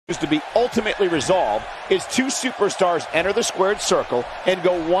to be ultimately resolved is two superstars enter the squared circle and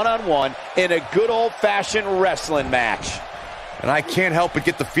go one-on-one in a good old-fashioned wrestling match. And I can't help but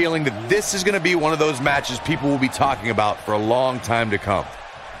get the feeling that this is going to be one of those matches people will be talking about for a long time to come.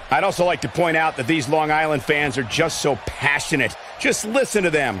 I'd also like to point out that these Long Island fans are just so passionate. Just listen to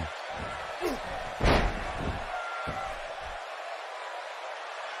them.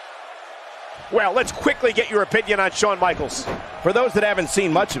 Well, let's quickly get your opinion on Shawn Michaels. For those that haven't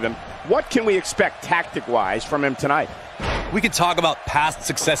seen much of him, what can we expect tactic-wise from him tonight? We could talk about past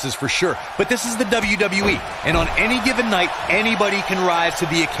successes for sure, but this is the WWE, and on any given night, anybody can rise to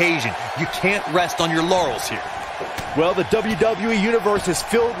the occasion. You can't rest on your laurels here. Well, the WWE Universe is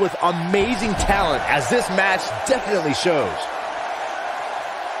filled with amazing talent, as this match definitely shows.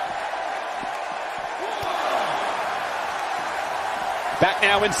 Back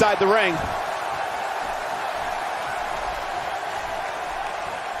now inside the ring.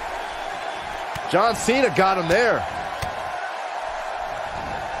 John Cena got him there.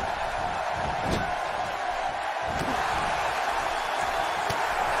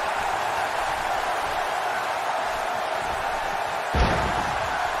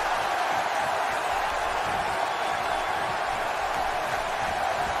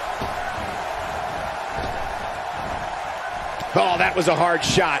 Oh, that was a hard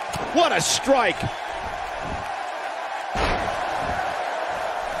shot. What a strike.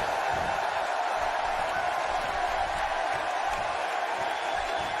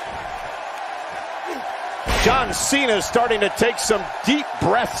 John Cena is starting to take some deep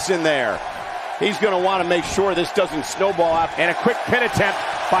breaths in there. He's going to want to make sure this doesn't snowball out. And a quick pin attempt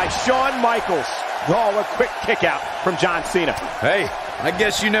by Shawn Michaels. Oh, a quick kick out from John Cena. Hey, I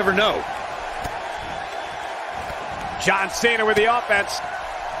guess you never know. John Cena with the offense.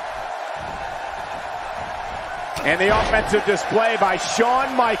 And the offensive display by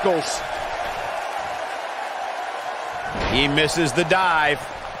Shawn Michaels. He misses the dive.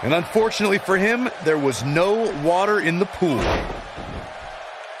 And unfortunately for him, there was no water in the pool.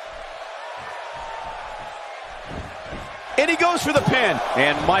 And he goes for the pin.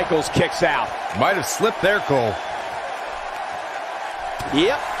 And Michaels kicks out. Might have slipped there, Cole.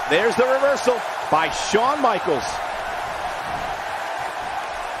 Yep, there's the reversal by Shawn Michaels.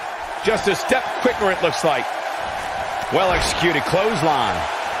 Just a step quicker, it looks like. Well executed clothesline.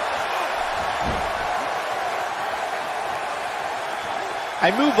 A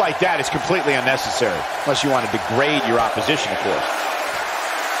move like that is completely unnecessary, unless you want to degrade your opposition, of course.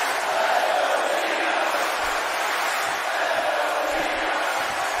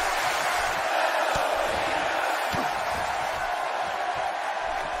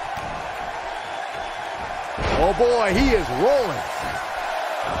 Oh boy, he is rolling.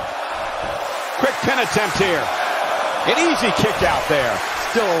 Quick pin attempt here. An easy kick out there.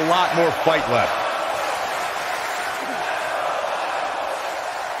 Still a lot more fight left.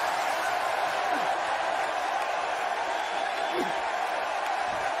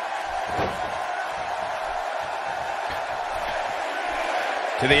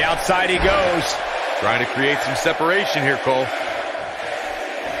 To the outside he goes. Trying to create some separation here, Cole.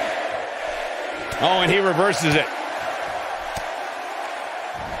 Oh, and he reverses it.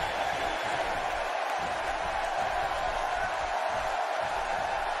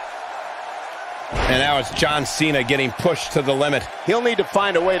 And now it's John Cena getting pushed to the limit. He'll need to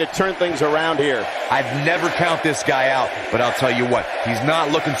find a way to turn things around here. I'd never count this guy out, but I'll tell you what, he's not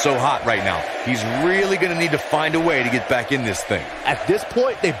looking so hot right now. He's really going to need to find a way to get back in this thing. At this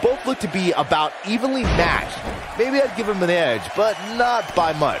point, they both look to be about evenly matched. Maybe I'd give him an edge, but not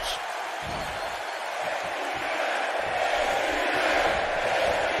by much.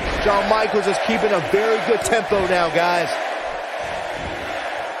 Shawn Michaels is keeping a very good tempo now, guys.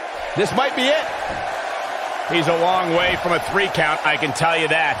 This might be it. He's a long way from a 3 count, I can tell you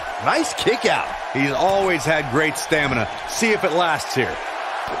that. Nice kick out. He's always had great stamina. See if it lasts here.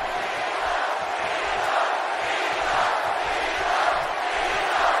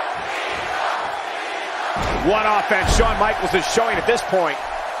 What offense Shawn Michaels is showing at this point.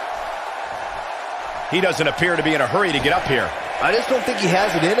 He doesn't appear to be in a hurry to get up here. I just don't think he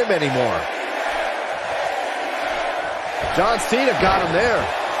has it in him anymore. John Cena got him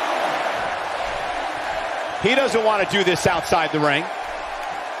there. He doesn't want to do this outside the ring. It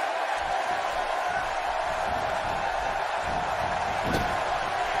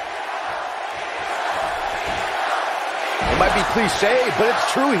might be cliche, but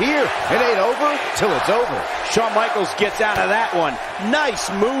it's true here. It ain't over till it's over. Shawn Michaels gets out of that one.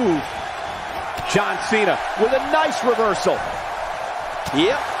 Nice move. John Cena with a nice reversal.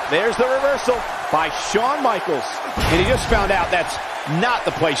 Yep, there's the reversal by Shawn Michaels. And he just found out that's not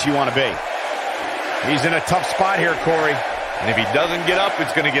the place you want to be. He's in a tough spot here, Corey. And if he doesn't get up,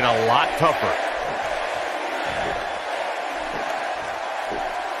 it's going to get a lot tougher.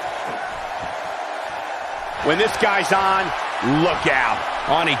 When this guy's on, look out.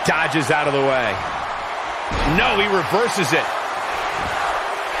 On, he dodges out of the way. No, he reverses it.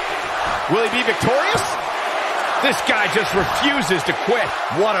 Will he be victorious? This guy just refuses to quit.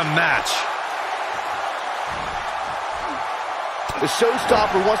 What a match. The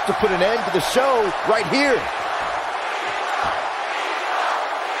showstopper wants to put an end to the show right here.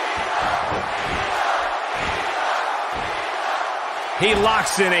 He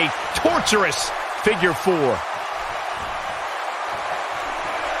locks in a torturous figure four.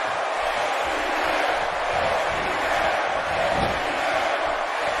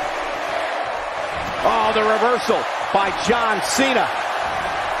 Oh, the reversal by John Cena.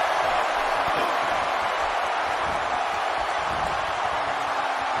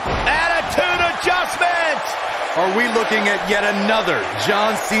 Attitude adjustment. Are we looking at yet another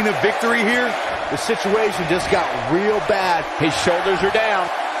John Cena victory here? The situation just got real bad. His shoulders are down.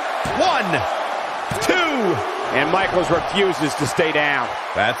 1, 2, and Michaels refuses to stay down.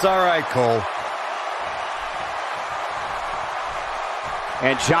 That's all right, Cole.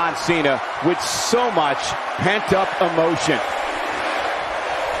 And John Cena with so much pent-up emotion.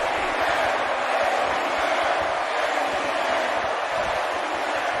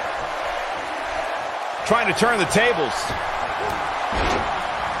 Trying to turn the tables.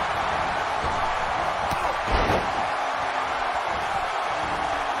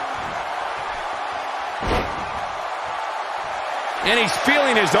 And he's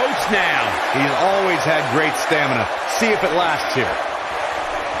feeling his oats now. He's always had great stamina. See if it lasts here.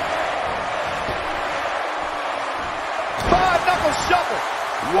 Five-knuckle shuffle.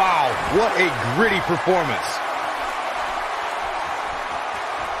 Wow, what a gritty performance.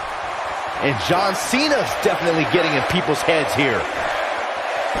 And John Cena's definitely getting in people's heads here.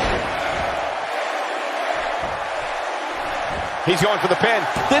 He's going for the pin.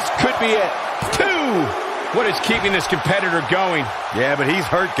 This could be it. 2. What is keeping this competitor going? Yeah, but he's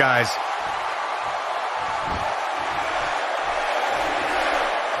hurt, guys.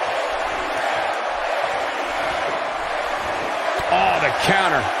 Oh, the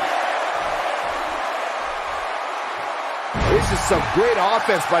counter. This is some great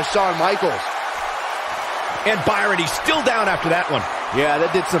offense by Shawn Michaels. And Byron, he's still down after that one. Yeah,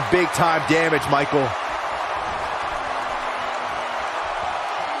 that did some big-time damage, Michael.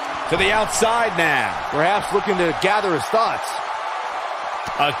 To the outside now. Perhaps looking to gather his thoughts.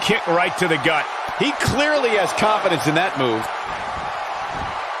 A kick right to the gut. He clearly has confidence in that move.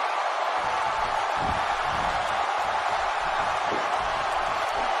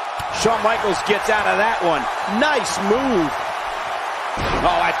 Shawn Michaels gets out of that one. Nice move.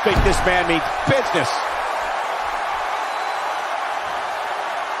 Oh, I think this man means business.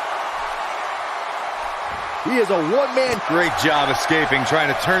 He is a one-man. Great job escaping,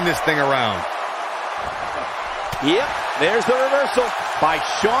 trying to turn this thing around. Yep, there's the reversal by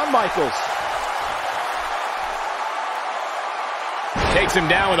Shawn Michaels. Takes him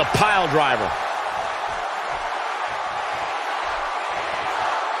down with a pile driver.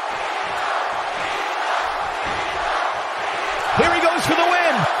 Here he goes for the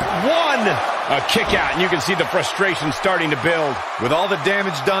win. 1. A kick out, and you can see the frustration starting to build. With all the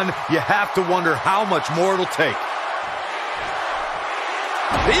damage done, you have to wonder how much more it'll take.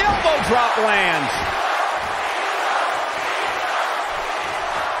 The elbow drop lands.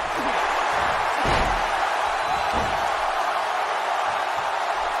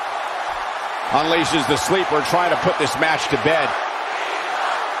 Unleashes the sleeper, trying to put this match to bed.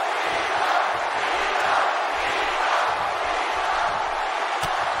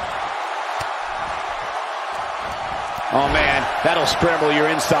 Oh, man, that'll scramble your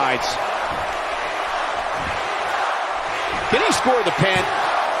insides. Can he score the pin?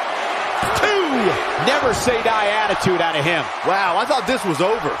 2! Never say die attitude out of him. Wow, I thought this was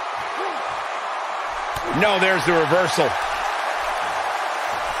over. No, there's the reversal.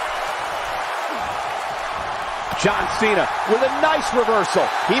 John Cena with a nice reversal.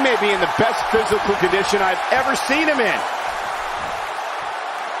 He may be in the best physical condition I've ever seen him in.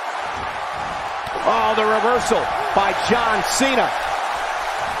 Oh, the reversal by John Cena.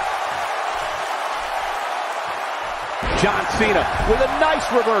 John Cena with a nice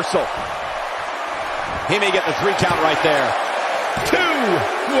reversal. He may get the 3 count right there. 2!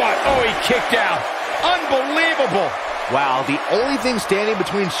 What? Oh, he kicked out. Unbelievable. Wow, the only thing standing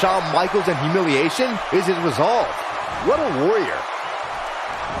between Shawn Michaels and humiliation is his resolve. What a warrior.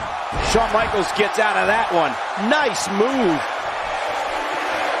 Shawn Michaels gets out of that one. Nice move.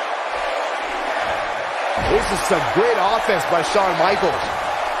 This is some great offense by Shawn Michaels.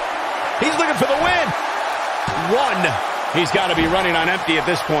 He's looking for the win. One. He's got to be running on empty at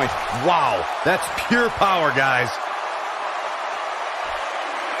this point. Wow, that's pure power, guys.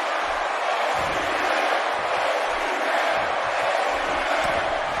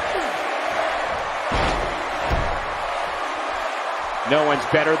 No one's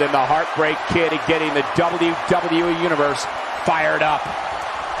better than the Heartbreak Kid at getting the WWE Universe fired up.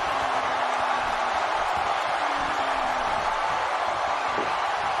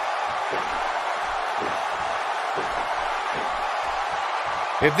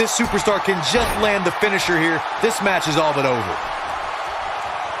 If this superstar can just land the finisher here, this match is all but over.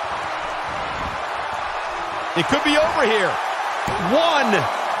 It could be over here. 1,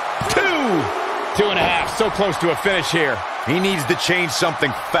 2, 2.5. So close to a finish here. He needs to change something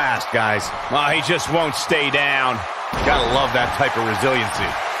fast, guys. Well, he just won't stay down. Gotta love that type of resiliency.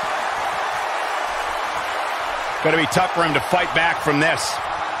 Gonna be tough for him to fight back from this.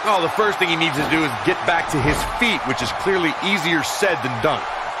 Oh, the first thing he needs to do is get back to his feet, which is clearly easier said than done.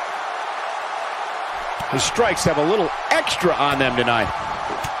 His strikes have a little extra on them tonight.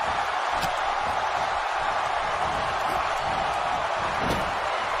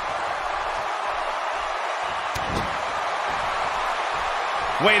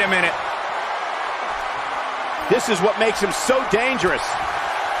 Wait a minute. This is what makes him so dangerous.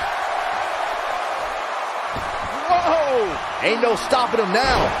 Whoa! Ain't no stopping him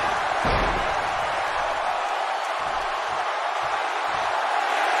now.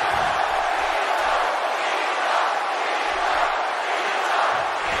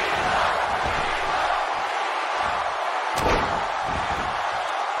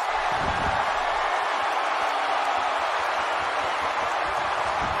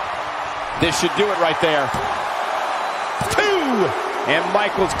 This should do it right there. 2! And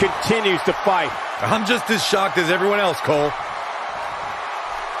Michaels continues to fight. I'm just as shocked as everyone else, Cole.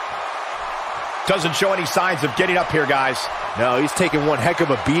 Doesn't show any signs of getting up here, guys. No, he's taking one heck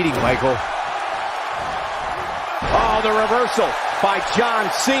of a beating, Michael. Oh, the reversal by John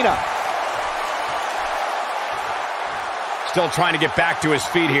Cena. Still trying to get back to his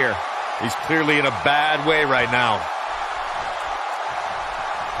feet here. He's clearly in a bad way right now.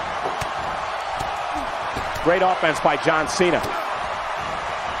 Great offense by John Cena.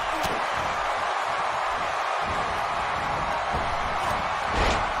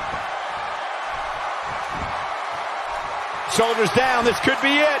 Shoulders down. This could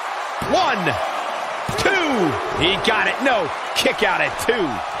be it. 1, 2. He got it. No. Kick out at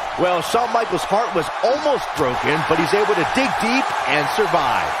 2. Well, Shawn Michaels' heart was almost broken, but he's able to dig deep and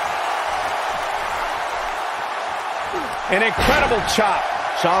survive. An incredible chop.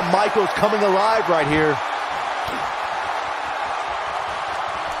 Shawn Michaels coming alive right here.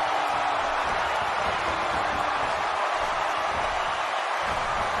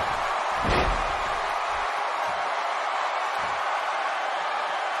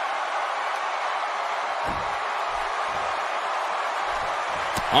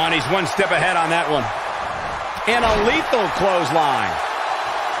 On, he's one step ahead on that one. And a lethal clothesline.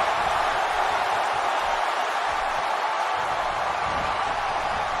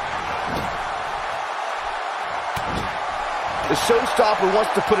 The showstopper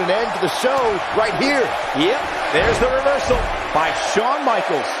wants to put an end to the show right here. Yep, there's the reversal by Shawn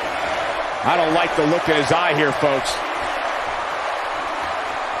Michaels. I don't like the look in his eye here, folks.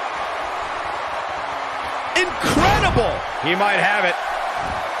 Incredible! He might have it.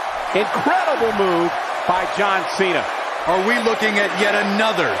 Incredible move by John Cena. Are we looking at yet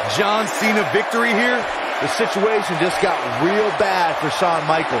another John Cena victory here? The situation just got real bad for Shawn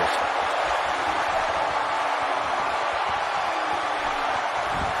Michaels.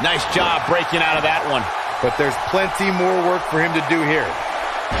 Nice job breaking out of that one. But there's plenty more work for him to do here.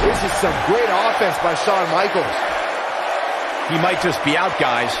 This is some great offense by Shawn Michaels. He might just be out,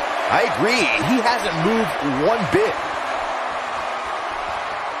 guys. I agree. He hasn't moved one bit.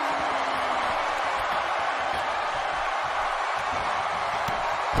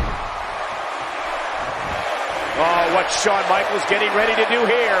 Oh, what's Shawn Michaels getting ready to do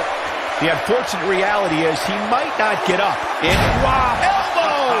here? The unfortunate reality is he might not get up. Wow,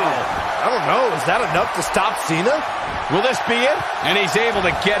 elbow! I don't know. Is that enough to stop Cena? Will this be it? And he's able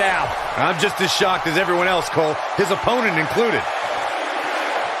to get out. I'm just as shocked as everyone else, Cole, his opponent included.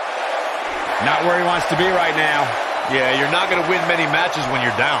 Not where he wants to be right now. Yeah, you're not going to win many matches when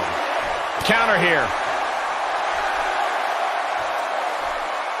you're down. Counter here.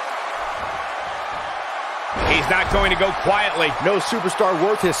 He's not going to go quietly. No superstar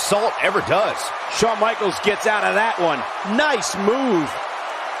worth his salt ever does. Shawn Michaels gets out of that one. Nice move.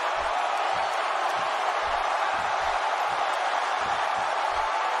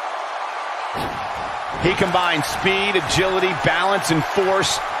 He combines speed, agility, balance, and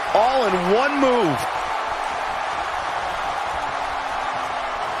force all in one move.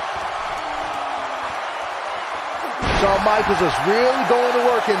 Shawn Michaels is really going to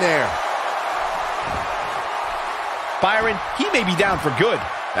work in there. Byron, he may be down for good.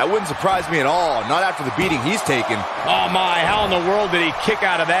 That wouldn't surprise me at all, not after the beating he's taken. Oh my, how in the world did he kick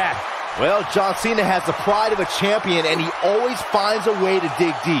out of that? Well, John Cena has the pride of a champion, and he always finds a way to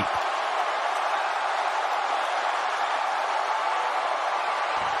dig deep.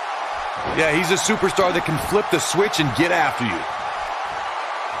 Yeah, he's a superstar that can flip the switch and get after you.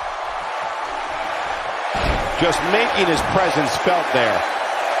 Just making his presence felt there.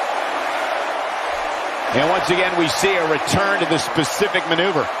 And once again, we see a return to the specific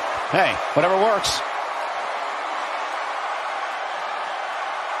maneuver. Hey, whatever works.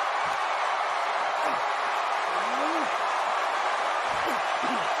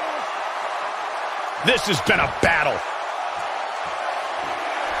 This has been a battle.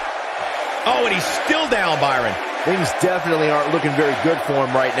 Oh, and he's still down, Byron. Things definitely aren't looking very good for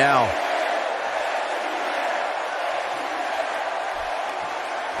him right now.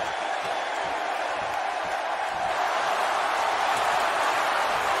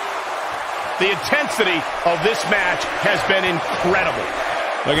 The intensity of this match has been incredible.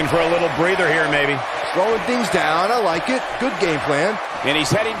 Looking for a little breather here, maybe. Slowing things down, I like it. Good game plan. And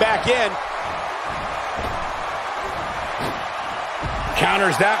he's heading back in.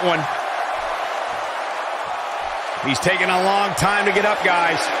 Counters that one. He's taking a long time to get up,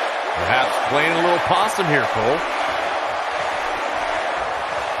 guys. Perhaps playing a little possum here, Cole.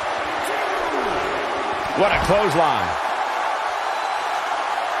 What a clothesline.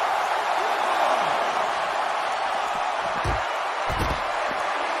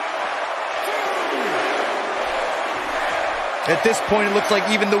 At this point, it looks like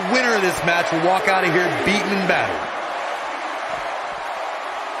even the winner of this match will walk out of here beaten and battered.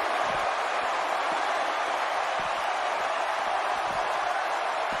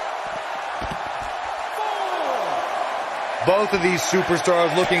 Both of these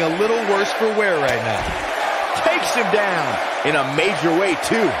superstars looking a little worse for wear right now. Takes him down in a major way,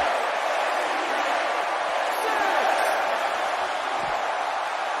 too.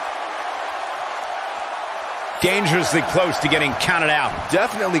 Dangerously close to getting counted out.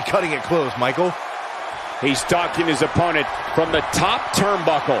 Definitely cutting it close, Michael. He's stalking his opponent from the top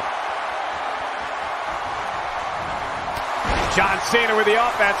turnbuckle. John Cena with the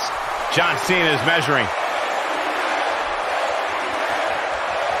offense. John Cena is measuring.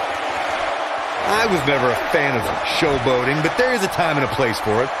 I was never a fan of showboating, but there is a time and a place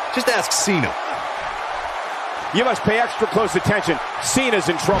for it. Just ask Cena. You must pay extra close attention. Cena's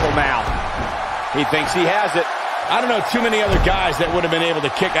in trouble now. He thinks he has it. I don't know too many other guys that would have been able to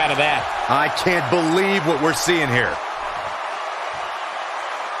kick out of that. I can't believe what we're seeing here.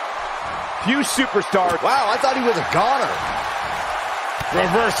 Few superstars. Wow, I thought he was a goner.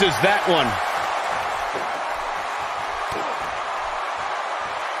 Reverses that one.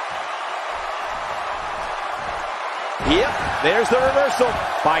 Yep, there's the reversal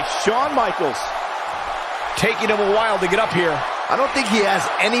by Shawn Michaels. Taking him a while to get up here. I don't think he has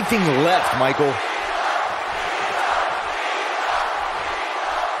anything left, Michael.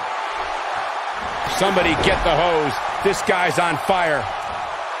 Somebody get the hose. This guy's on fire.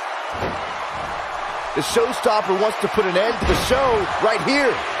 The showstopper wants to put an end to the show right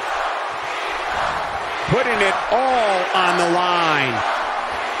here. Putting it all on the line.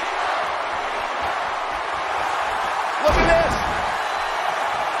 Look at this.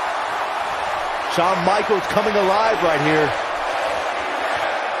 Shawn Michaels coming alive right here.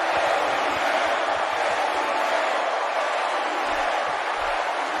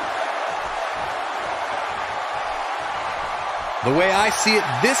 The way I see it,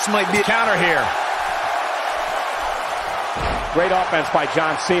 this might be a Counter here. Great offense by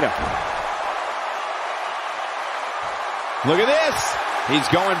John Cena. Look at this. He's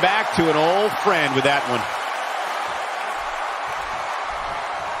going back to an old friend with that one.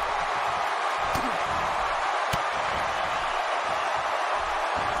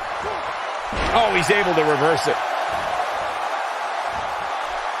 Oh, he's able to reverse it.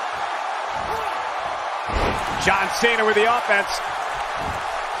 John Cena with the offense.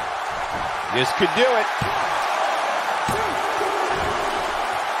 This could do it.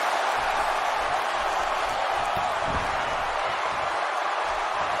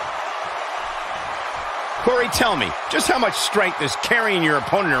 Corey, tell me, just how much strength does carrying your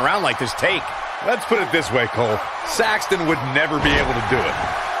opponent around like this take? Let's put it this way, Cole. Saxton would never be able to do it.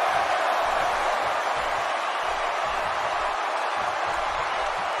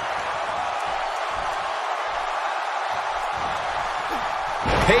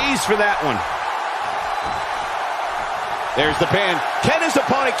 knees for that one. There's the pin. Can his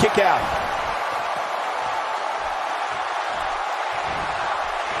opponent kick out?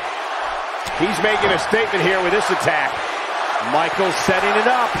 He's making a statement here with this attack. Michaels setting it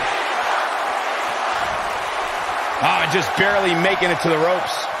up. Ah, just barely making it to the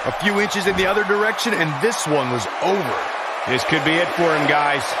ropes. A few inches in the other direction, and this one was over. This could be it for him,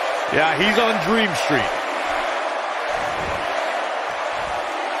 guys. Yeah, he's on Dream Street.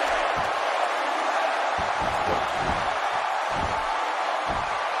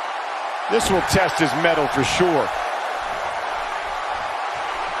 This will test his mettle for sure.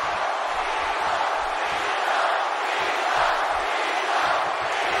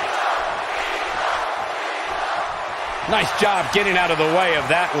 Nice job getting out of the way of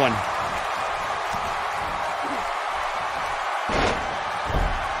that one.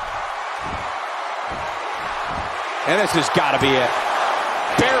 And this has got to be it.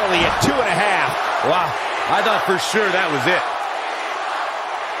 Barely at 2.5. Wow, I thought for sure that was it.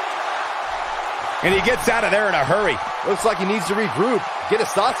 And he gets out of there in a hurry. Looks like he needs to regroup, get his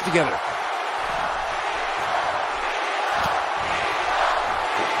thoughts together.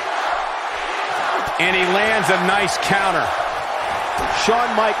 And he lands a nice counter. Shawn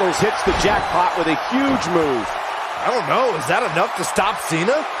Michaels hits the jackpot with a huge move. I don't know, is that enough to stop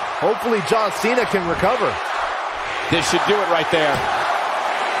Cena? Hopefully John Cena can recover. This should do it right there.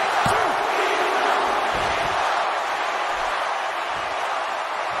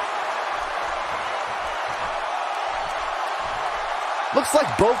 Looks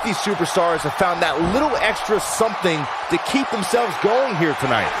like both these superstars have found that little extra something to keep themselves going here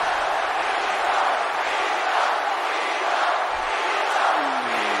tonight.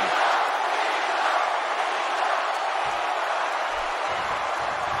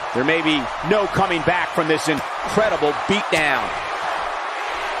 There may be no coming back from this incredible beatdown.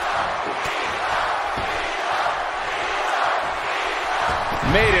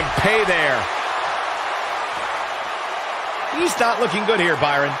 Made him pay there. He's not looking good here,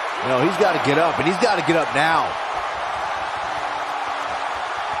 Byron. No, he's got to get up, and he's got to get up now.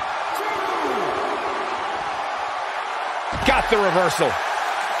 Got the reversal.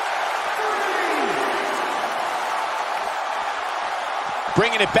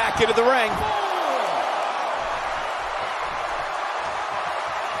 Bringing it back into the ring.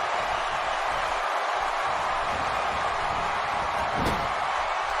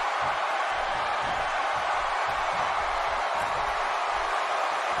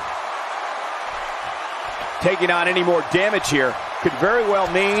 Taking on any more damage here could very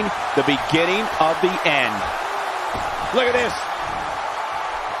well mean the beginning of the end. Look at this.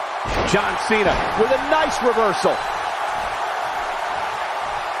 John Cena with a nice reversal.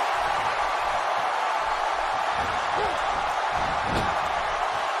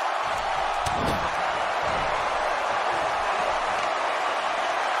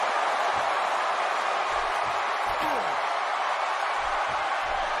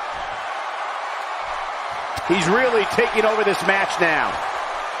 He's really taking over this match now.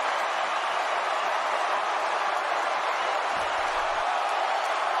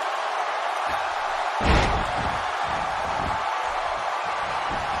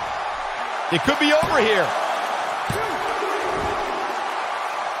 It could be over here.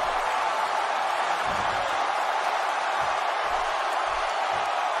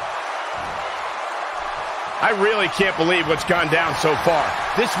 I really can't believe what's gone down so far.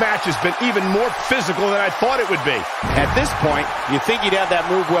 This match has been even more physical than I thought it would be. At this point, you think he'd have that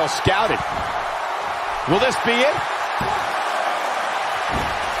move well scouted. Will this be it?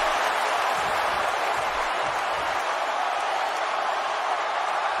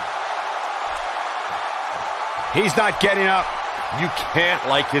 He's not getting up. You can't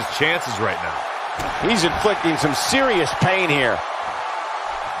like his chances right now. He's inflicting some serious pain here.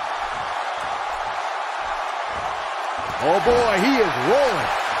 Oh boy, he is rolling.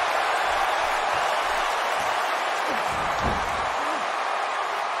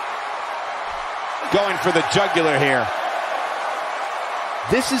 Going for the jugular here.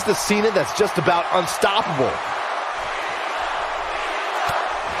 This is the Cena that's just about unstoppable.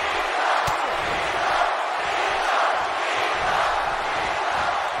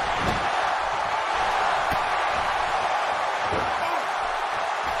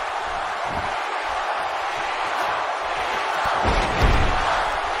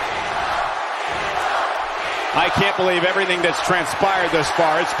 I can't believe everything that's transpired thus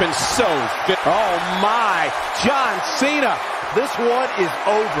far. It's been so good. Oh my, John Cena. This one is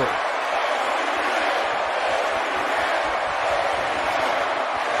over.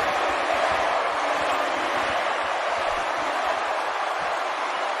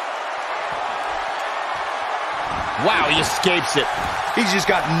 Wow, he escapes it. He's just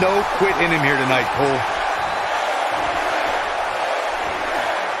got no quit in him here tonight, Cole.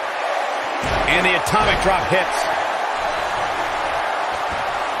 And the atomic drop hits.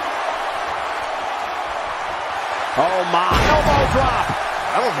 Oh, my. Elbow drop.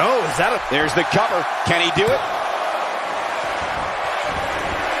 I don't know. Is that a... There's the cover. Can he do it?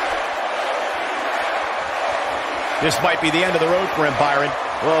 This might be the end of the road for him, Byron.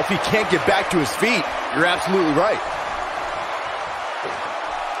 Well, if he can't get back to his feet, you're absolutely right.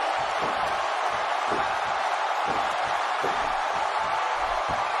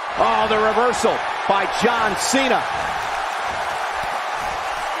 Oh, the reversal by John Cena.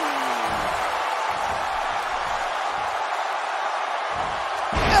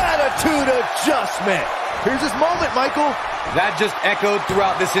 Attitude adjustment. Here's his moment, Michael. That just echoed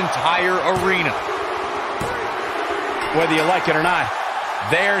throughout this entire arena. Whether you like it or not,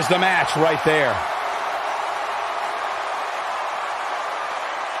 there's the match right there.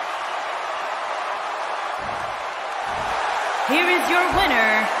 Here is your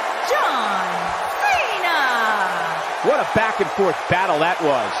winner, John Cena. What a back-and-forth battle that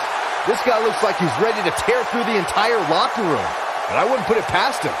was. This guy looks like he's ready to tear through the entire locker room, but I wouldn't put it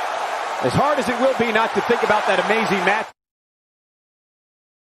past him. As hard as it will be not to think about that amazing match.